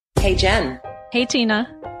Hey, Jen. Hey, Tina.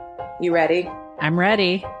 You ready? I'm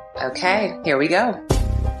ready. Okay, here we go.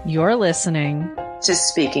 You're listening to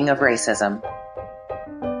Speaking of Racism.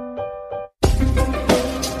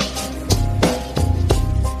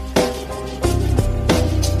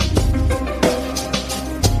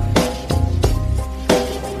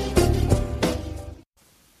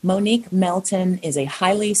 Monique Melton is a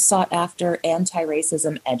highly sought-after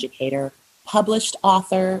anti-racism educator, published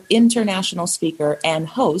author, international speaker, and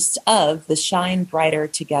host of the Shine Brighter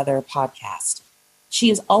Together podcast. She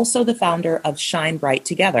is also the founder of Shine Bright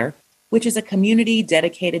Together, which is a community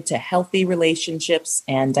dedicated to healthy relationships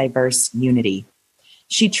and diverse unity.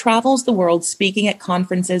 She travels the world speaking at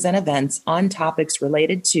conferences and events on topics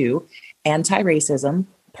related to anti-racism,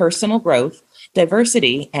 personal growth,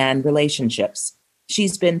 diversity, and relationships.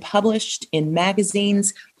 She's been published in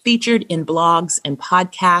magazines, featured in blogs and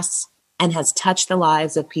podcasts, and has touched the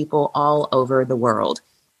lives of people all over the world.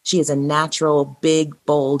 She is a natural, big,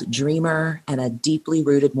 bold dreamer and a deeply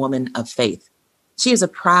rooted woman of faith. She is a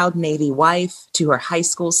proud Navy wife to her high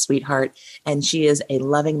school sweetheart, and she is a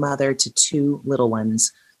loving mother to 2 little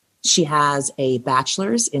ones. She has a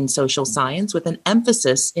bachelor's in social science with an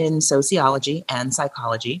emphasis in sociology and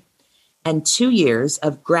psychology, and 2 years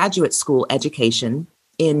of graduate school education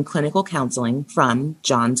in clinical counseling from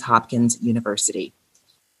Johns Hopkins University.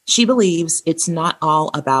 She believes it's not all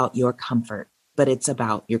about your comfort, but it's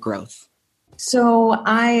about your growth. So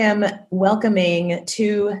I am welcoming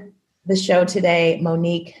to the show today,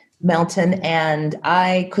 Monique Melton, and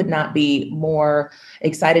I could not be more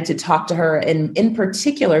excited to talk to her, and in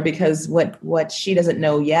particular, because what she doesn't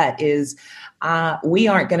know yet is we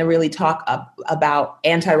aren't going to really talk about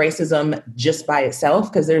anti-racism just by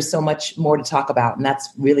itself, because there's so much more to talk about, and that's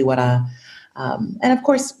really what and of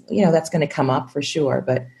course, that's going to come up for sure,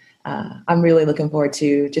 but I'm really looking forward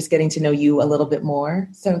to just getting to know you a little bit more.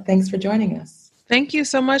 So thanks for joining us. Thank you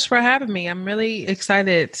so much for having me. I'm really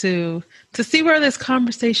excited to see where this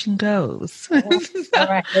conversation goes. All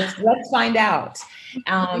right, let's find out.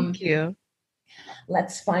 Thank you.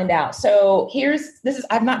 Let's find out. So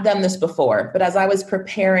I've not done this before, but as I was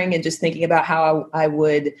preparing and just thinking about how I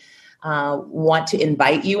would want to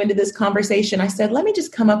invite you into this conversation, I said, let me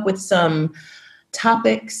just come up with some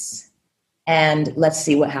topics and let's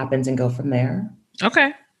see what happens and go from there.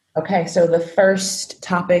 Okay, so the first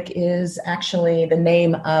topic is actually the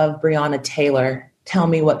name of Breonna Taylor. Tell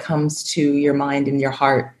me what comes to your mind and your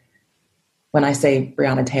heart when I say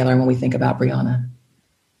Breonna Taylor and when we think about Breonna.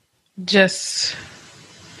 Just,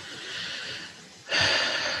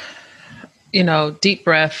 deep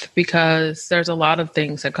breath, because there's a lot of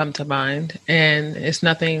things that come to mind, and it's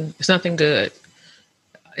nothing good.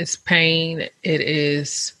 It's pain. It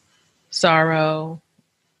is sorrow.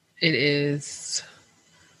 It is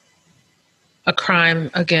a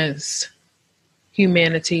crime against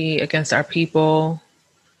humanity, against our people,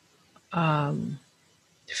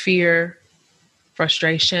 fear,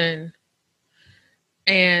 frustration,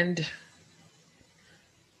 and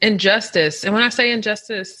injustice. And when I say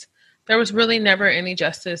injustice, there was really never any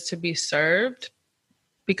justice to be served,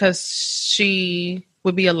 because she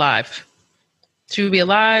would be alive. She would be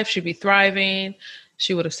alive. She'd be thriving.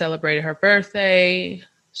 She would have celebrated her birthday.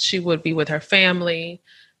 She would be with her family.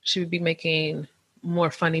 She would be making more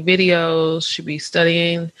funny videos. She'd be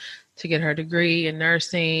studying to get her degree in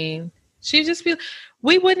nursing.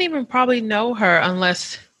 We wouldn't even probably know her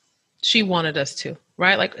unless she wanted us to,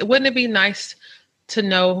 right? Like, wouldn't it be nice to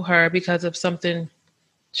know her because of something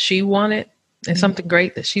she wanted and something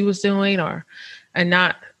great that she was doing, and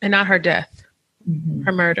not her death,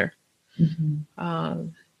 her murder. A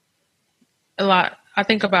lot. I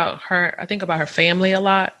think about her. I think about her family a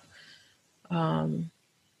lot. I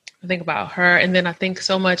think about her, and then I think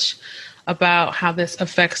so much about how this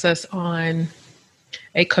affects us on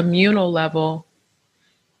a communal level,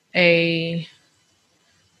 a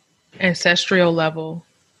ancestral level,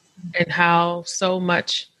 and how so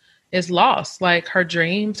much is lost, like her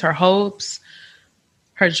dreams, her hopes,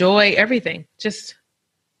 her joy, everything just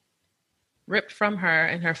ripped from her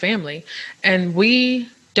and her family. And we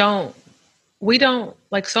don't,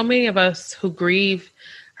 like so many of us who grieve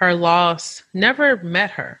her loss, never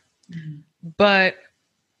met her. But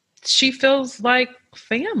she feels like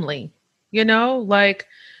family, like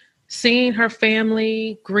seeing her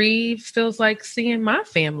family grieve feels like seeing my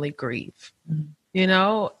family grieve,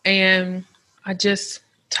 and I just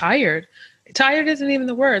tired. Tired isn't even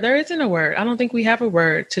the word. There isn't a word. I don't think we have a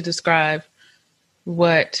word to describe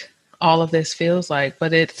what all of this feels like,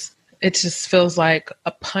 but it just feels like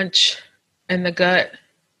a punch in the gut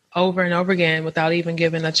over and over again without even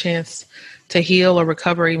giving a chance to heal or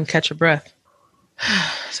recover, or even catch a breath.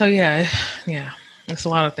 So yeah, it's a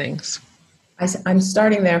lot of things. I'm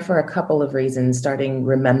starting there for a couple of reasons, starting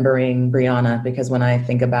remembering Breonna, because when I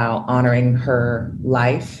think about honoring her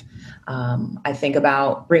life, I think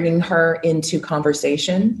about bringing her into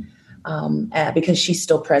conversation because she's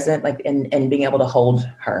still present, like, and being able to hold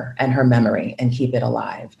her and her memory and keep it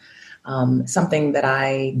alive. Something that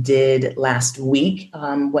I did last week,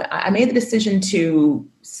 I made the decision to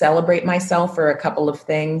celebrate myself for a couple of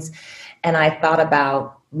things. And I thought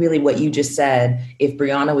about really what you just said. If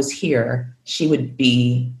Breonna was here, she would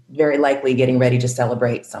be very likely getting ready to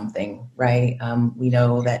celebrate something, right? We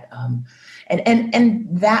know that,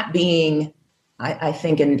 and that being, I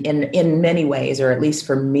think in many ways, or at least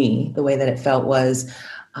for me, the way that it felt was,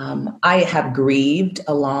 I have grieved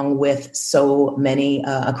along with so many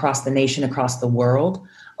across the nation, across the world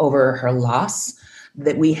over her loss,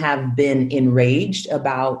 that we have been enraged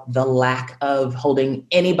about the lack of holding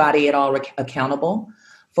anybody at all accountable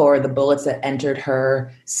for the bullets that entered her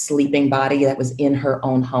sleeping body that was in her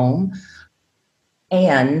own home.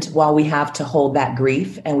 And while we have to hold that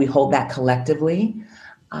grief and we hold that collectively,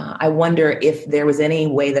 I wonder if there was any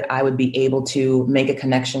way that I would be able to make a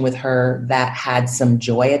connection with her that had some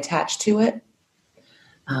joy attached to it.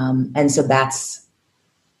 And so that's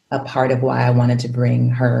a part of why I wanted to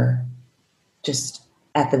bring her just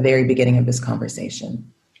at the very beginning of this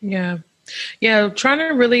conversation. Yeah. Yeah. Trying to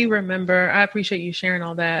really remember, I appreciate you sharing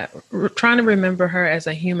all that. Trying to remember her as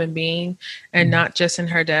a human being and not just in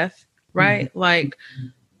her death. Right. Mm-hmm. Like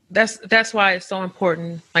that's why it's so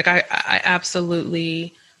important. Like I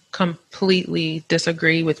absolutely completely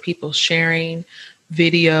disagree with people sharing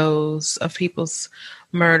videos of people's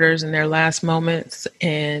murders in their last moments.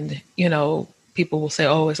 And, people will say,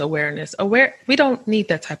 oh, it's awareness. We don't need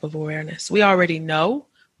that type of awareness. We already know.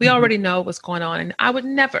 We already know what's going on. And I would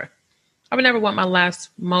never want my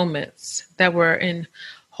last moments that were in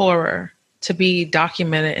horror to be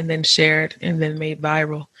documented and then shared and then made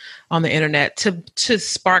viral on the internet to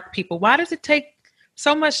spark people. Why does it take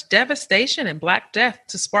so much devastation and Black death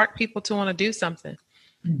to spark people to want to do something?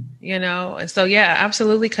 And so, yeah,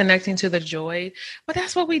 absolutely connecting to the joy. But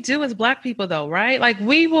that's what we do as Black people, though, right? Like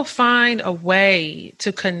we will find a way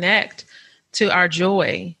to connect to our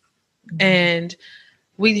joy. And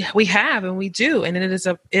we have, and we do. And it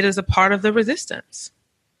is a part of the resistance.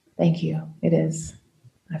 Thank you. It is.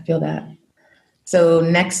 I feel that. So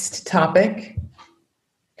next topic,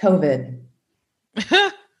 COVID.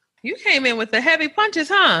 You came in with the heavy punches,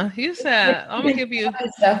 huh? You said, I'm going to give you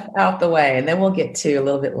stuff out the way, and then we'll get to a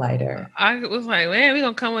little bit lighter. I was like, man, we're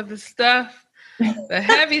going to come with the stuff, the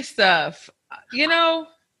heavy stuff. COVID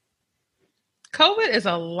is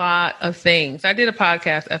a lot of things. I did a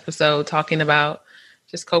podcast episode talking about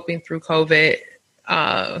just coping through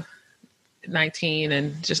COVID-19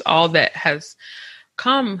 and just all that has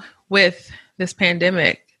come with this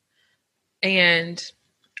pandemic. And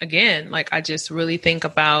again, like I just really think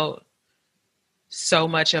about so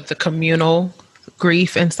much of the communal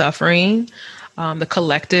grief and suffering, the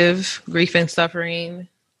collective grief and suffering,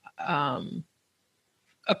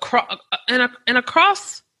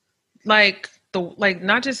 across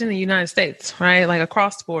not just in the United States, right? Like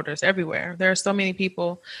across borders, everywhere. There are so many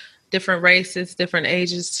people, different races, different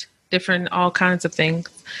ages, different all kinds of things,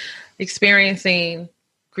 experiencing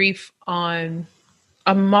grief on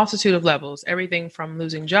a multitude of levels, everything from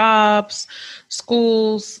losing jobs,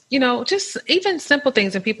 schools, just even simple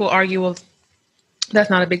things. And people argue, well, that's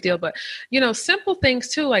not a big deal, but, simple things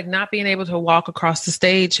too, like not being able to walk across the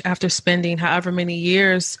stage after spending however many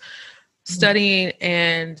years studying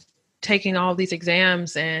and taking all these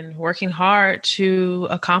exams and working hard to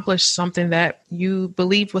accomplish something that you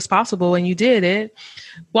believed was possible and you did it.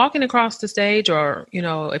 Walking across the stage, or,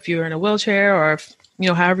 if you're in a wheelchair, or if,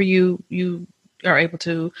 however you are able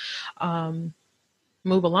to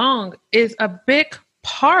move along, is a big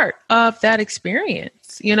part of that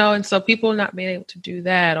experience, and so people not being able to do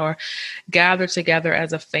that or gather together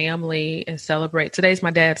as a family and celebrate. Today's my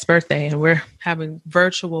dad's birthday and we're having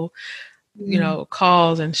virtual,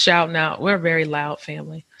 calls and shouting out. We're a very loud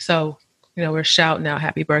family. So, we're shouting out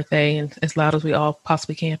happy birthday and as loud as we all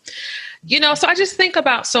possibly can, so I just think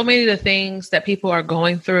about so many of the things that people are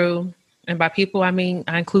going through. And by people, I mean,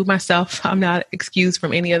 I include myself. I'm not excused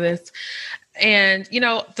from any of this. And,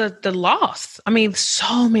 the loss, I mean,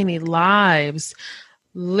 so many lives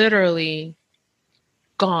literally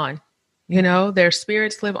gone, their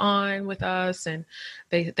spirits live on with us and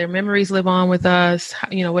their memories live on with us,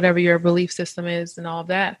 whatever your belief system is and all of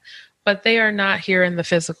that. But they are not here in the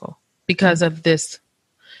physical because of this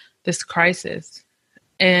crisis.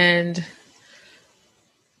 And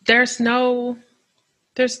there's no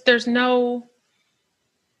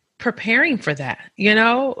preparing for that.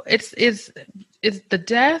 It's the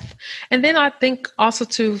death. And then I think also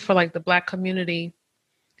too, for like the Black community,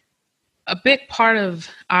 a big part of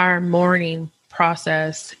our mourning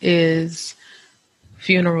process is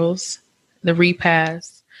funerals, the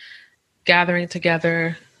repast, gathering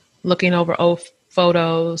together, looking over old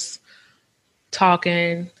photos,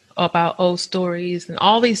 talking about old stories and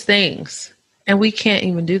all these things. And we can't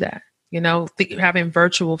even do that, having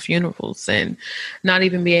virtual funerals and not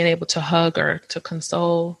even being able to hug or to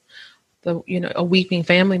console a weeping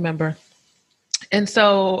family member. And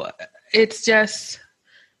so it's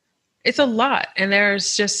a lot, and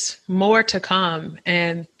there's just more to come,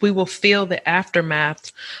 and we will feel the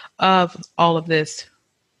aftermath of all of this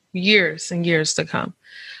years and years to come.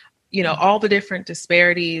 All the different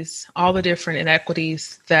disparities, all the different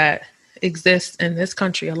inequities that exist in this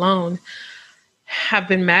country alone have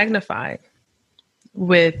been magnified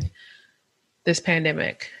with this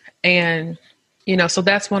pandemic. And, so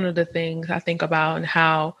that's one of the things I think about, and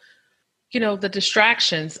how, the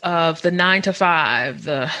distractions of the 9 to 5,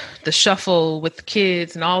 the shuffle with the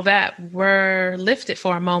kids and all that were lifted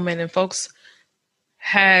for a moment, and folks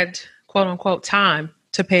had quote unquote time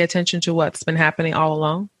to pay attention to what's been happening all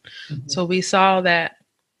along. Mm-hmm. So we saw that,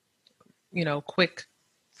 quick,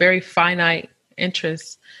 very finite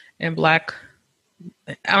interest in Black,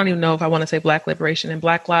 I don't even know if I want to say Black liberation and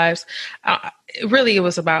Black lives. It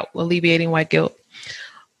was about alleviating white guilt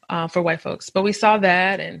for white folks. But we saw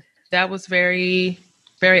that, and that was very,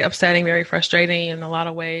 very upsetting, very frustrating in a lot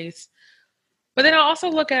of ways. But then I also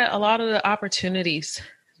look at a lot of the opportunities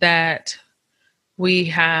that we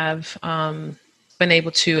have been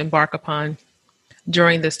able to embark upon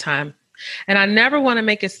during this time. And I never want to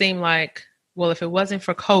make it seem like, well, if it wasn't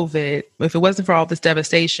for COVID, if it wasn't for all this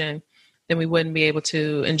devastation, then we wouldn't be able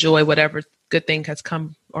to enjoy whatever good thing has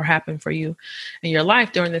come or happened for you in your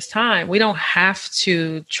life during this time. We don't have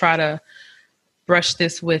to try to brush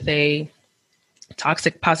this with a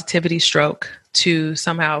toxic positivity stroke to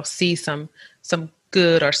somehow see some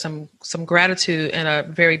good or some gratitude in a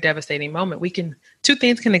very devastating moment. Two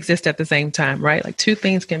things can exist at the same time, right? Like two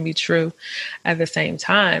things can be true at the same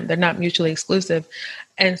time. They're not mutually exclusive.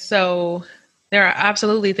 And so there are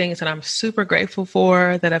absolutely things that I'm super grateful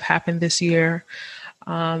for that have happened this year.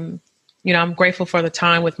 I'm grateful for the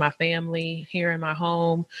time with my family here in my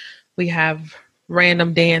home. We have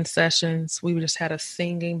random dance sessions. We just had a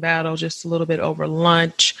singing battle just a little bit over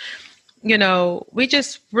lunch. We're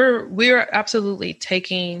absolutely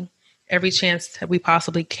taking every chance that we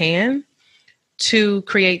possibly can to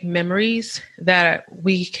create memories that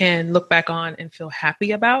we can look back on and feel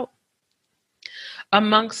happy about,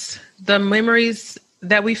 amongst the memories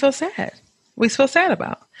that we feel sad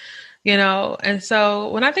about, And so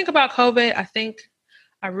when I think about COVID,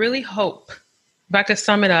 I really hope, if I could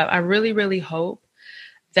sum it up, I really, really hope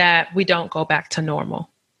that we don't go back to normal,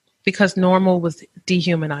 because normal was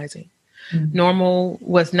dehumanizing. Mm-hmm. Normal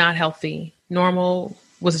was not healthy. Normal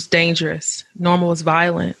was dangerous. Normal was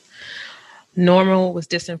violent. Normal was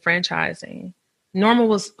disenfranchising. Normal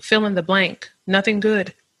was fill in the blank, nothing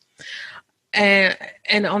good. And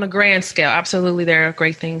on a grand scale, absolutely, there are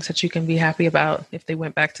great things that you can be happy about if they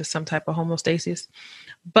went back to some type of homeostasis.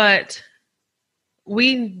 But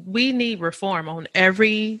we need reform on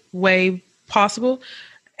every way possible.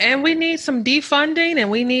 And we need some defunding,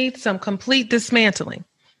 and we need some complete dismantling,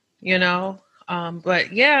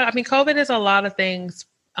 But yeah, COVID is a lot of things.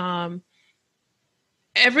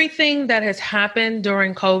 Everything that has happened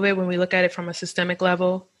during COVID, when we look at it from a systemic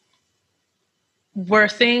level, were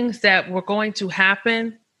things that were going to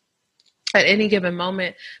happen at any given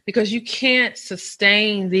moment, because you can't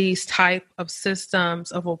sustain these type of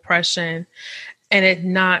systems of oppression and it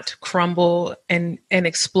not crumble and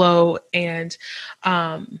explode and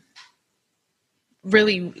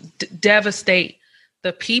really devastate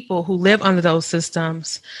the people who live under those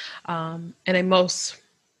systems in a most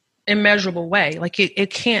immeasurable way. Like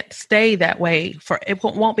it can't stay that way it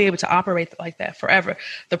won't be able to operate like that forever.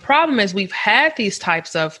 The problem is we've had these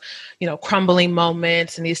types of, crumbling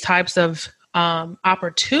moments and these types of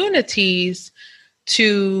opportunities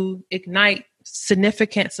to ignite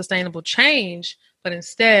significant sustainable change, but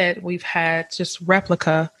instead we've had just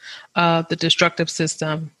replica of the destructive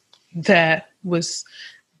system that was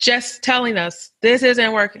just telling us this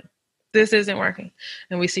isn't working.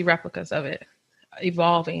 And we see replicas of it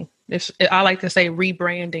evolving. I like to say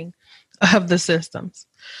rebranding of the systems.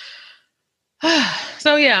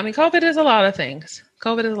 So yeah, COVID is a lot of things.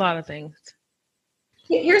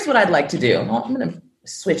 Here's what I'd like to do. I'm going to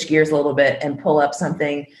switch gears a little bit and pull up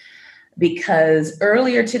something, because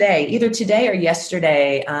earlier today, either today or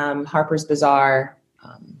yesterday, Harper's Bazaar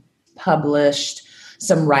published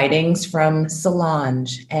some writings from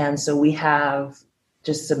Solange. And so we have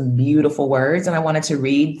just some beautiful words, and I wanted to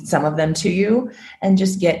read some of them to you and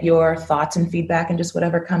just get your thoughts and feedback and just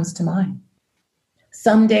whatever comes to mind.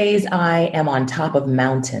 Some days I am on top of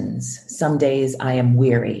mountains. Some days I am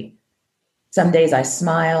weary. Some days I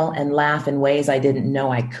smile and laugh in ways I didn't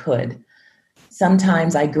know I could.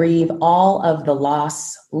 Sometimes I grieve all of the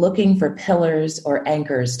loss, looking for pillars or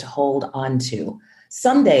anchors to hold onto.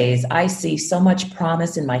 Some days I see so much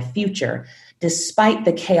promise in my future, despite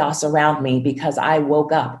the chaos around me, because I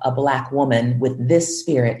woke up a Black woman with this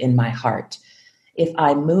spirit in my heart. If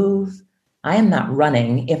I move, I am not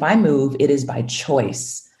running. If I move, it is by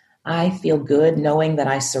choice. I feel good knowing that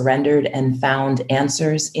I surrendered and found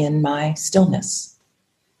answers in my stillness.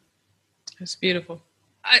 It's beautiful.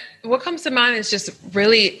 What comes to mind is just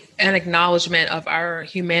really an acknowledgement of our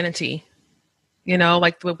humanity. You know,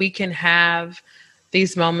 like we can have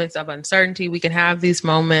these moments of uncertainty. We can have these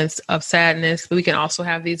moments of sadness, but we can also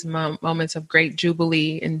have these moments of great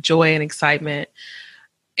jubilee and joy and excitement.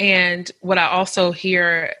 And what I also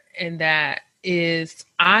hear in that is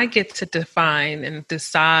I get to define and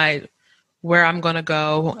decide where I'm going to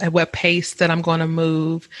go, at what pace that I'm going to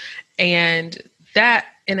move. And that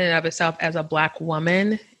in and of itself as a Black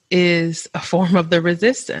woman is a form of the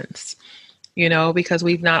resistance, you know, because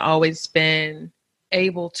we've not always been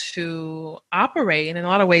able to operate. And in a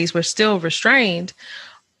lot of ways, we're still restrained.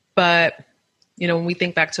 But, you know, when we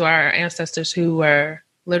think back to our ancestors who were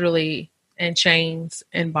literally in chains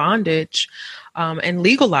and bondage, and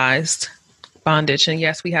legalized bondage. And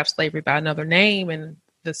yes, we have slavery by another name and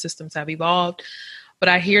the systems have evolved. But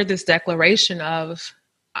I hear this declaration of,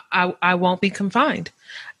 I won't be confined.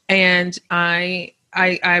 And I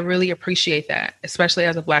really appreciate that, especially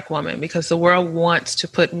as a Black woman, because the world wants to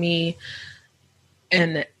put me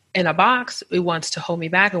in a box. It wants to hold me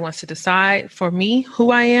back. It wants to decide for me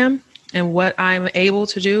who I am and what I'm able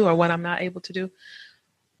to do or what I'm not able to do.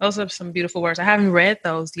 Those are some beautiful words. I haven't read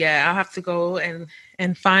those yet. I'll have to go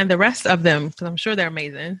and find the rest of them because I'm sure they're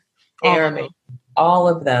amazing. All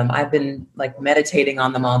of them. I've been like meditating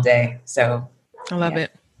on them all day. So I love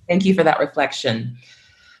it. Thank you for that reflection.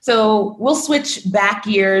 So we'll switch back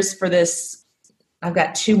gears for this. I've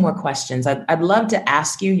got two more questions. I'd love to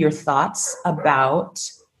ask you your thoughts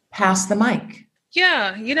about Pass the Mic.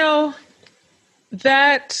 Yeah, you know,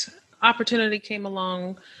 that opportunity came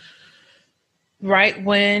along right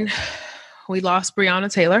when we lost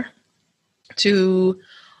Breonna Taylor, to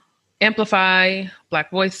amplify Black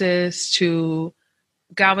voices, to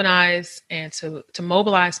galvanize and to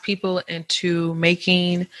mobilize people into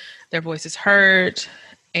making their voices heard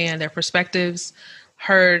and their perspectives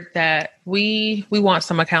heard, that we want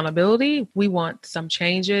some accountability. We want some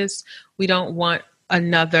changes. We don't want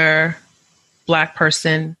another Black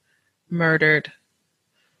person murdered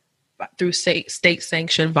through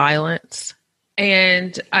state-sanctioned violence.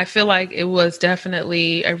 And I feel like it was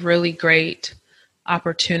definitely a really great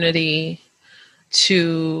opportunity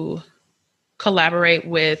to collaborate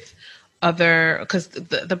with other, because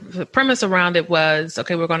the premise around it was,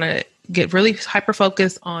 okay, we're going to get really hyper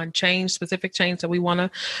focused on change, specific change that we want to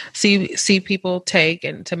see people take,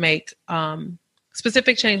 and to make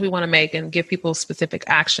specific change we want to make and give people specific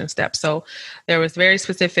action steps. So there was very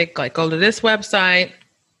specific, like, go to this website,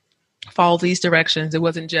 follow these directions. It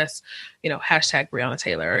wasn't just, you know, hashtag Breonna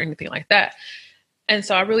Taylor or anything like that. And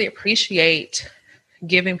so I really appreciate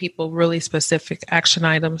giving people really specific action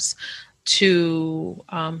items to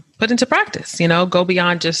put into practice, you know, go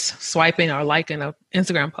beyond just swiping or liking an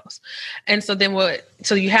Instagram post. And so then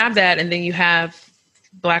so you have that, and then you have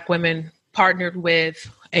Black women partnered with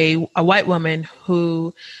a white woman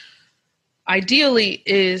who ideally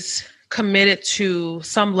is committed to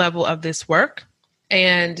some level of this work.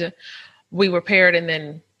 And we were paired, and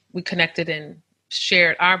then we connected and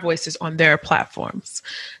shared our voices on their platforms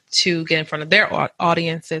to get in front of their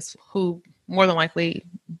audiences who more than likely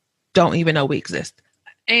don't even know we exist.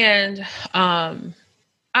 And I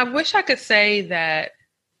wish I could say that,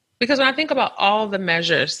 because when I think about all the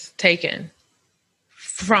measures taken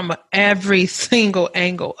from every single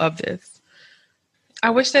angle of this,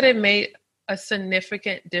 I wish that it made a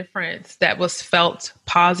significant difference that was felt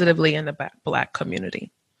positively in the Black community,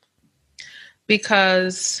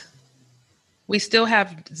 because we still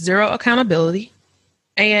have zero accountability,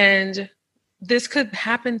 and this could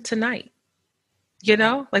happen tonight. You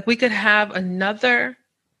know, like, we could have another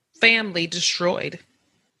family destroyed,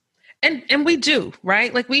 and we do,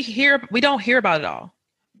 right? Like, we don't hear about it all,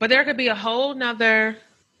 but there could be a whole nother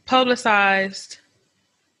publicized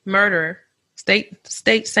murder,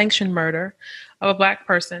 state sanctioned murder of a Black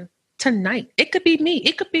person tonight. It could be me.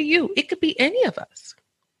 It could be you. It could be any of us.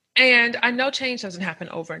 And I know change doesn't happen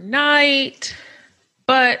overnight,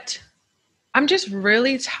 but I'm just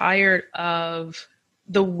really tired of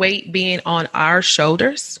the weight being on our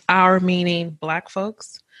shoulders, our meaning Black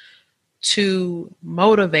folks, to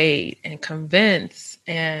motivate and convince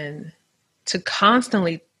and to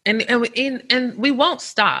constantly, and we won't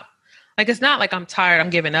stop. Like, it's not like I'm tired, I'm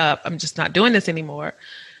giving up, I'm just not doing this anymore.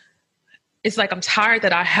 It's like I'm tired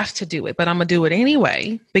that I have to do it, but I'm going to do it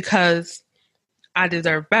anyway because I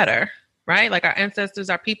deserve better, right? Like our ancestors,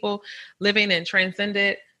 our people living and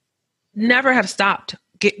transcended never have stopped.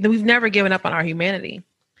 We've never given up on our humanity.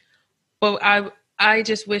 But I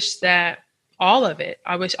just wish that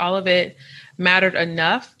I wish all of it mattered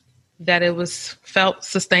enough that it was felt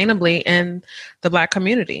sustainably in the Black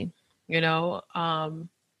community,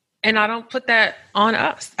 and I don't put that on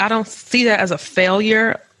us. I don't see that as a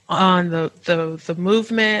failure on the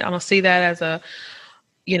movement. I don't see that as a,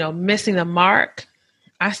 missing the mark.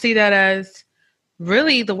 I see that as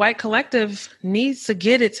really the white collective needs to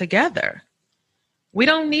get it together. We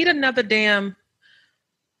don't need another damn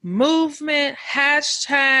movement,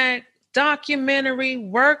 hashtag, documentary,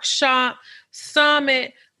 workshop,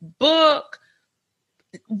 summit, book.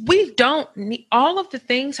 We don't need, all of the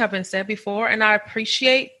things have been said before. And I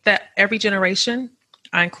appreciate that every generation,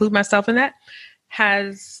 I include myself in that,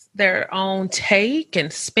 has their own take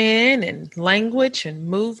and spin and language and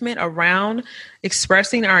movement around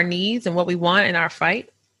expressing our needs and what we want in our fight.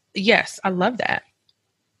 Yes, I love that.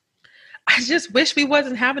 I just wish we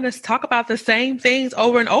wasn't having us talk about the same things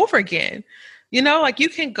over and over again. Like you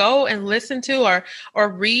can go and listen to or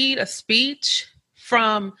read a speech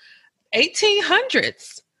from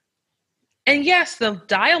 1800s. And yes, the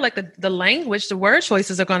dialect, the language, the word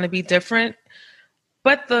choices are going to be different,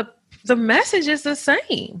 but the message is the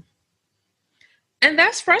same. And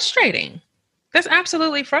that's frustrating. That's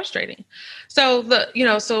absolutely frustrating. So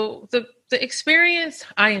the experience,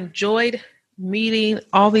 I enjoyed meeting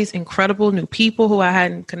all these incredible new people who I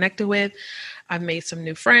hadn't connected with. I've made some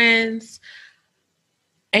new friends.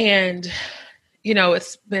 And,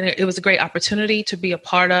 it was a great opportunity to be a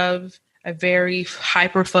part of a very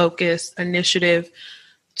hyper-focused initiative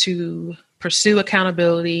to pursue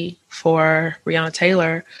accountability for Breonna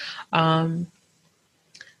Taylor. I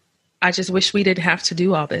just wish we didn't have to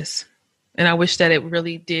do all this. And I wish that it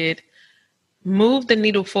really did move the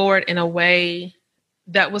needle forward in a way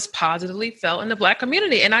that was positively felt in the Black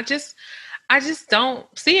community. And I just don't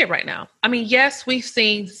see it right now. I mean, yes, we've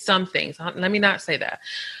seen some things. Let me not say that.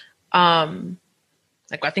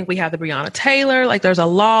 Like I think we have the Breonna Taylor, like there's a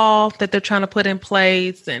law that they're trying to put in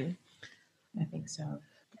place, and I think so.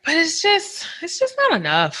 But it's just not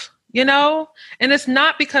enough, And it's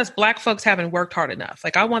not because Black folks haven't worked hard enough.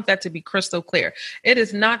 Like I want that to be crystal clear. It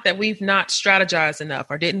is not that we've not strategized enough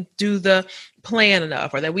or didn't do the plan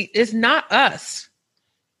enough or that it's not us.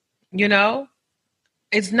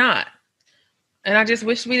 It's not. And I just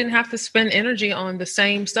wish we didn't have to spend energy on the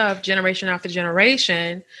same stuff generation after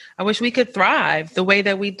generation. I wish we could thrive the way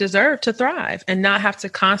that we deserve to thrive and not have to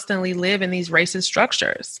constantly live in these racist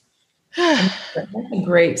structures. That's a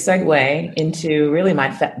great segue into really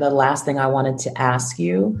the last thing I wanted to ask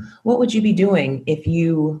you. What would you be doing if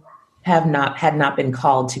you had not been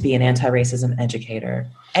called to be an anti-racism educator?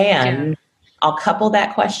 And I'll couple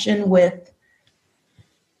that question with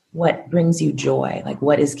what brings you joy? Like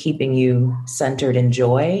what is keeping you centered in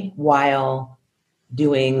joy while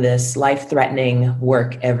doing this life-threatening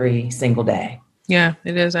work every single day? Yeah,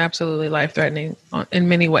 it is absolutely life-threatening in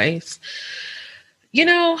many ways.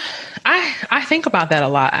 I think about that a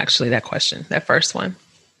lot, actually, that question, that first one.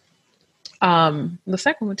 The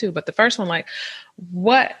second one too, but the first one, like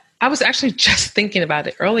I was actually just thinking about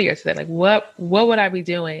it earlier today. Like what would I be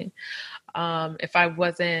doing if I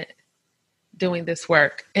wasn't doing this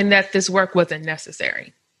work and that this work wasn't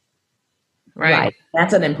necessary? Right.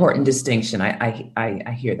 That's an important distinction.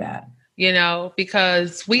 I hear that.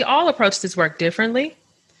 Because we all approach this work differently.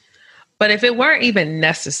 But if it weren't even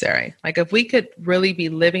necessary, like if we could really be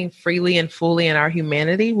living freely and fully in our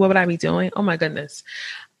humanity, what would I be doing? Oh my goodness.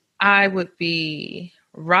 I would be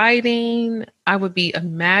writing. I would be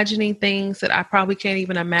imagining things that I probably can't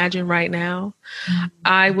even imagine right now. Mm-hmm.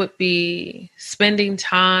 I would be spending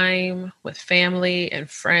time with family and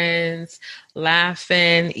friends,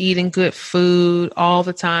 laughing, eating good food all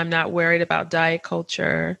the time, not worried about diet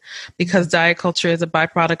culture, because diet culture is a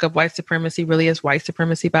byproduct of white supremacy, really is white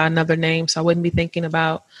supremacy by another name. So I wouldn't be thinking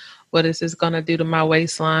about what is this going to do to my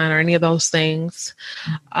waistline or any of those things.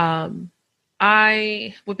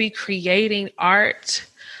 I would be creating art.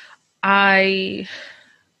 I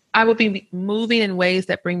I would be moving in ways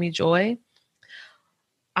that bring me joy.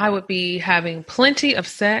 I would be having plenty of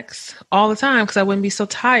sex all the time because I wouldn't be so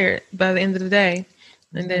tired by the end of the day.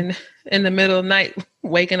 And then in the middle of the night,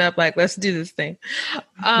 waking up like, let's do this thing.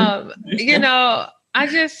 You know,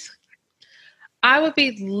 I would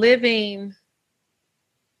be living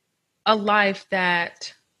a life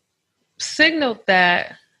that signaled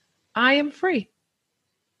that I am free.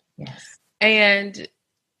 Yes. And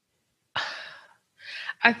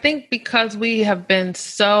I think because we have been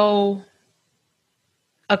so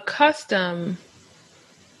accustomed,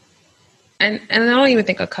 and I don't even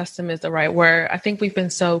think accustomed is the right word. I think we've been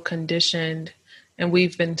so conditioned and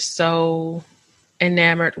we've been so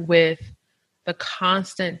enamored with the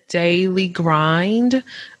constant daily grind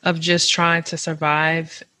of just trying to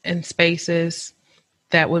survive in spaces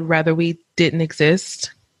that would rather we didn't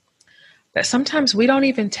exist, that sometimes we don't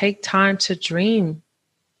even take time to dream,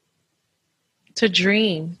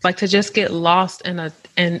 like to just get lost in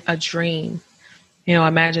a dream, you know,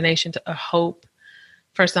 imagination, to a hope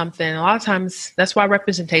for something. A lot of times that's why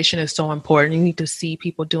representation is so important. You need to see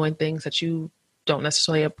people doing things that you don't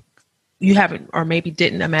necessarily, you haven't, or maybe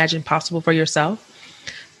didn't imagine possible for yourself.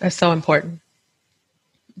 That's so important.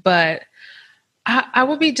 But I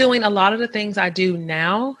will be doing a lot of the things I do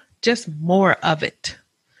now, just more of it,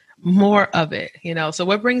 you know? So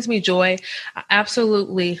what brings me joy? I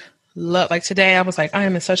absolutely love, like today I was like, I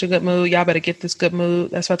am in such a good mood. Y'all better get this good mood.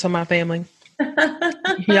 That's what I told my family.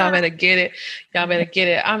 Y'all better get it. Y'all better get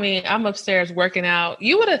it. I mean, I'm upstairs working out.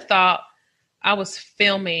 You would have thought I was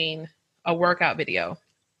filming a workout video.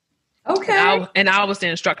 Okay. And I was the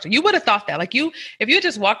instructor. You would have thought that. Like if you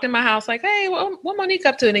just walked in my house like, hey, what Monique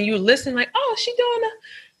up to? And then you listen like, oh, she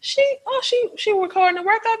recording a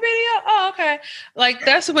workout video. Oh, okay. Like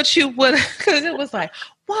that's what you would, because it was like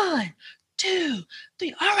 1, 2,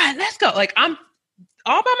 3. All right, let's go. Like I'm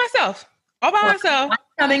all by myself. I'm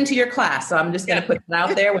coming to your class, so I'm just going to put it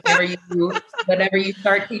out there. Whenever you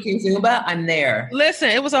start teaching Zumba, I'm there. Listen,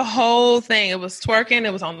 it was a whole thing. It was twerking.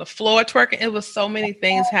 It was on the floor twerking. It was so many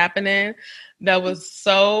things happening.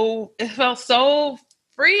 It felt so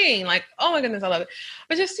freeing. Like, oh my goodness, I love it.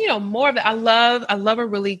 But just, you know, more of it. I love a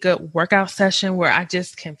really good workout session where I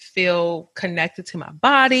just can feel connected to my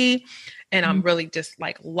body. And I'm really just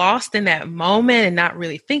like lost in that moment and not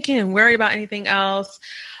really thinking and worried about anything else.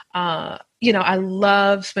 You know, I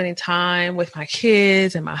love spending time with my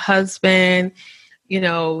kids and my husband, you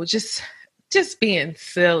know, just being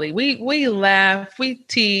silly. We laugh, we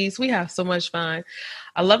tease, we have so much fun.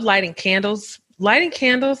 I love lighting candles,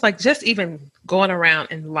 like just even going around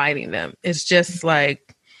and lighting them. It's just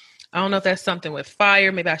like, I don't know if that's something with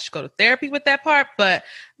fire. Maybe I should go to therapy with that part, but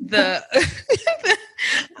it's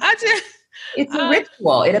a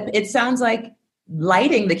ritual. It sounds like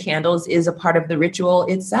lighting the candles is a part of the ritual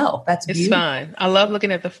itself. It's fun. I love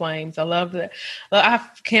looking at the flames. I love that. I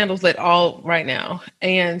have candles lit all right now.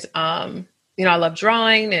 And, you know, I love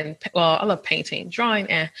drawing I love painting,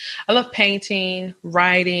 I love painting,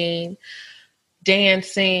 writing,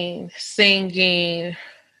 dancing, singing,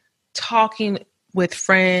 talking with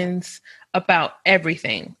friends about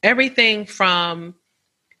everything from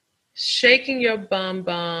shaking your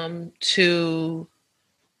bum to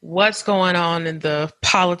what's going on in the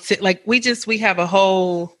politics. Like we have a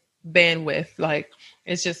whole bandwidth. Like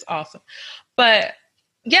it's just awesome. But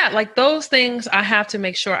yeah, like those things I have to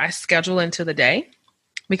make sure I schedule into the day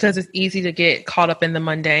because it's easy to get caught up in the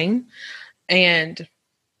mundane. And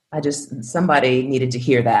somebody needed to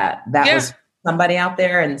hear that. That was somebody out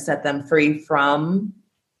there and set them free from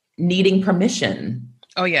needing permission.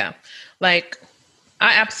 Oh yeah. Like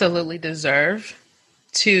I absolutely deserve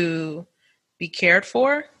to be cared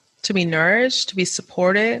for, to be nourished, to be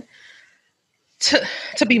supported,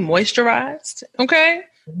 to be moisturized. Okay.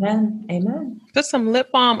 Amen. Put some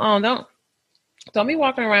lip balm on. Don't be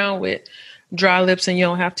walking around with dry lips and you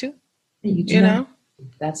don't have to. You know?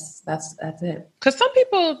 That's it. Because some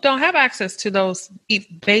people don't have access to those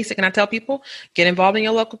basic, and I tell people, get involved in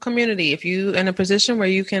your local community. If you're in a position where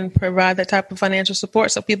you can provide that type of financial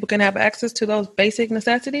support so people can have access to those basic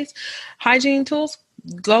necessities, hygiene tools,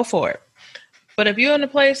 go for it. But if you're in a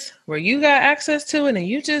place where you got access to it and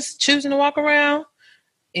you just choosing to walk around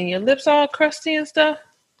and your lips all crusty and stuff,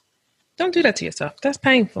 don't do that to yourself. That's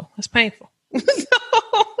painful.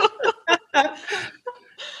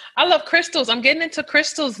 I love crystals. I'm getting into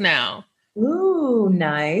crystals now. Ooh,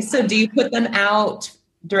 nice. So do you put them out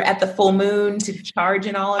at the full moon to charge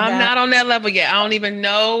and all of that? I'm not on that level yet. I don't even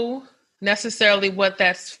know necessarily what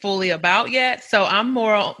that's fully about yet. So I'm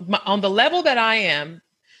more on the level that I am.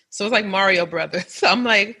 So it's like Mario Brothers. I'm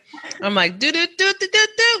like,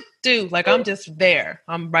 do. Like, I'm just there.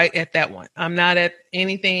 I'm right at that one. I'm not at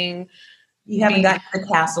anything. You haven't gotten to the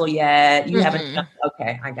castle yet. You haven't.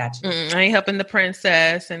 Okay, I got you. I ain't helping the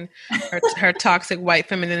princess and her toxic white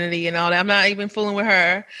femininity and all that. I'm not even fooling with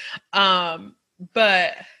her.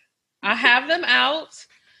 But I have them out.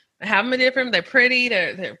 I have them different. They're pretty.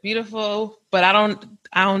 They're beautiful. But I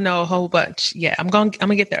don't know a whole bunch. Yeah, I'm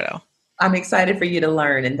gonna get there though. I'm excited for you to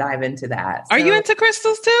learn and dive into that. Are you into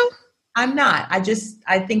crystals too? I'm not.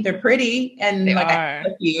 I think they're pretty and They like are. I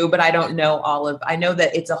like you, but I don't know I know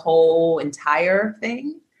that it's a whole entire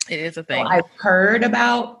thing. It is a thing. So I've heard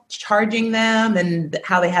about charging them and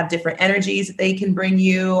how they have different energies that they can bring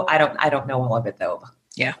you. I don't know all of it though.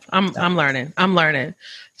 Yeah, I'm learning.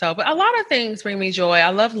 So, but a lot of things bring me joy. I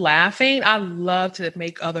love laughing. I love to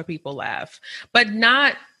make other people laugh, but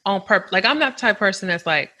not on purpose. Like, I'm not the type of person that's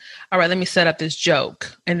like, all right, let me set up this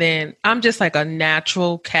joke. And then I'm just like a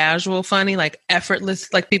natural, casual, funny, like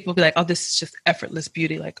effortless. Like, people be like, oh, this is just effortless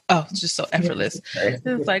beauty. Like, oh, it's just so effortless. And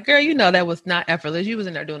it's like, girl, you know, that was not effortless. You was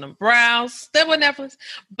in there doing them brows. That wasn't effortless.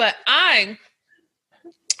 But I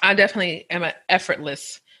definitely am an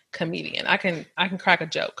effortless comedian. I can crack a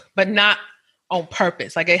joke, but not on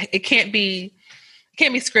purpose. Like, it can't be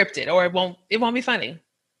scripted, or it won't be funny.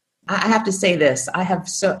 I have to say this. I have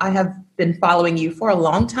been following you for a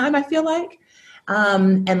long time, I feel like,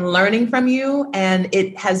 and learning from you. And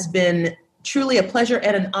it has been truly a pleasure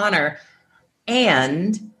and an honor.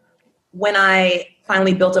 And when I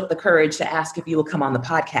finally built up the courage to ask if you will come on the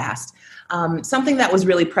podcast, something that was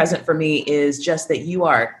really present for me is just that you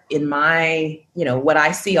are in my, what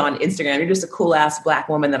I see on Instagram. You're just a cool ass Black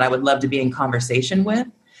woman that I would love to be in conversation with.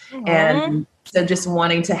 Aww. And so just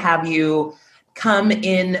wanting to have you come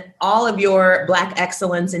in all of your Black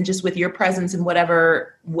excellence and just with your presence in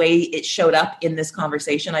whatever way it showed up in this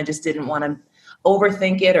conversation. I just didn't want to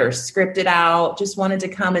overthink it or script it out. Just wanted to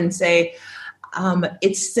come and say,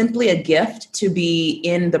 it's simply a gift to be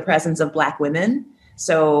in the presence of Black women.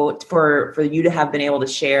 So for you to have been able to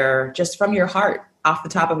share just from your heart, off the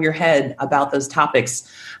top of your head about those topics,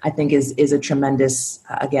 I think is a tremendous,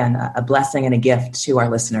 again, a blessing and a gift to our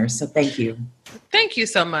listeners. So thank you. Thank you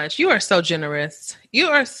so much. You are so generous. You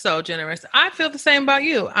are so generous. I feel the same about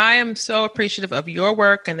you. I am so appreciative of your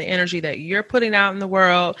work and the energy that you're putting out in the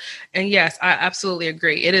world. And yes, I absolutely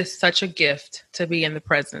agree. It is such a gift to be in the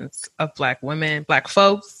presence of Black women, Black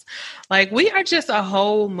folks. Like, we are just a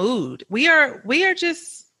whole mood. We are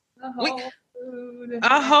just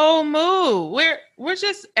a whole mood. We're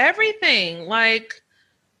just everything. Like,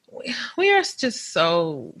 we are just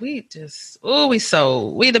so, we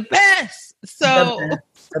the best. So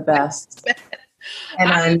the best.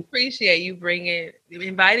 And I appreciate you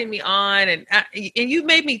inviting me on, and you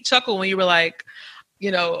made me chuckle when you were like,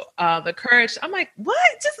 the courage. I'm like, what?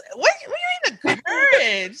 What do you mean the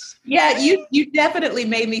courage? Yeah, you definitely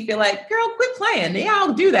made me feel like, girl, quit playing. Yeah,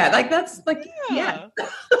 I'll do that. Like, that's like, yeah.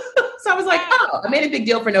 So I was like, I made a big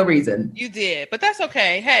deal for no reason. You did, but that's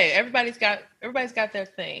okay. Hey, everybody's got their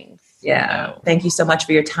things. Yeah. So. Thank you so much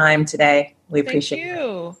for your time today. We appreciate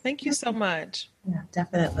it. Thank you so much. Yeah,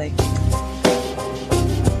 definitely.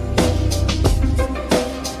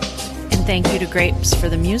 And thank you to Grapes for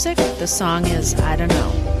the music. The song is I Don't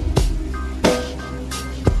Know.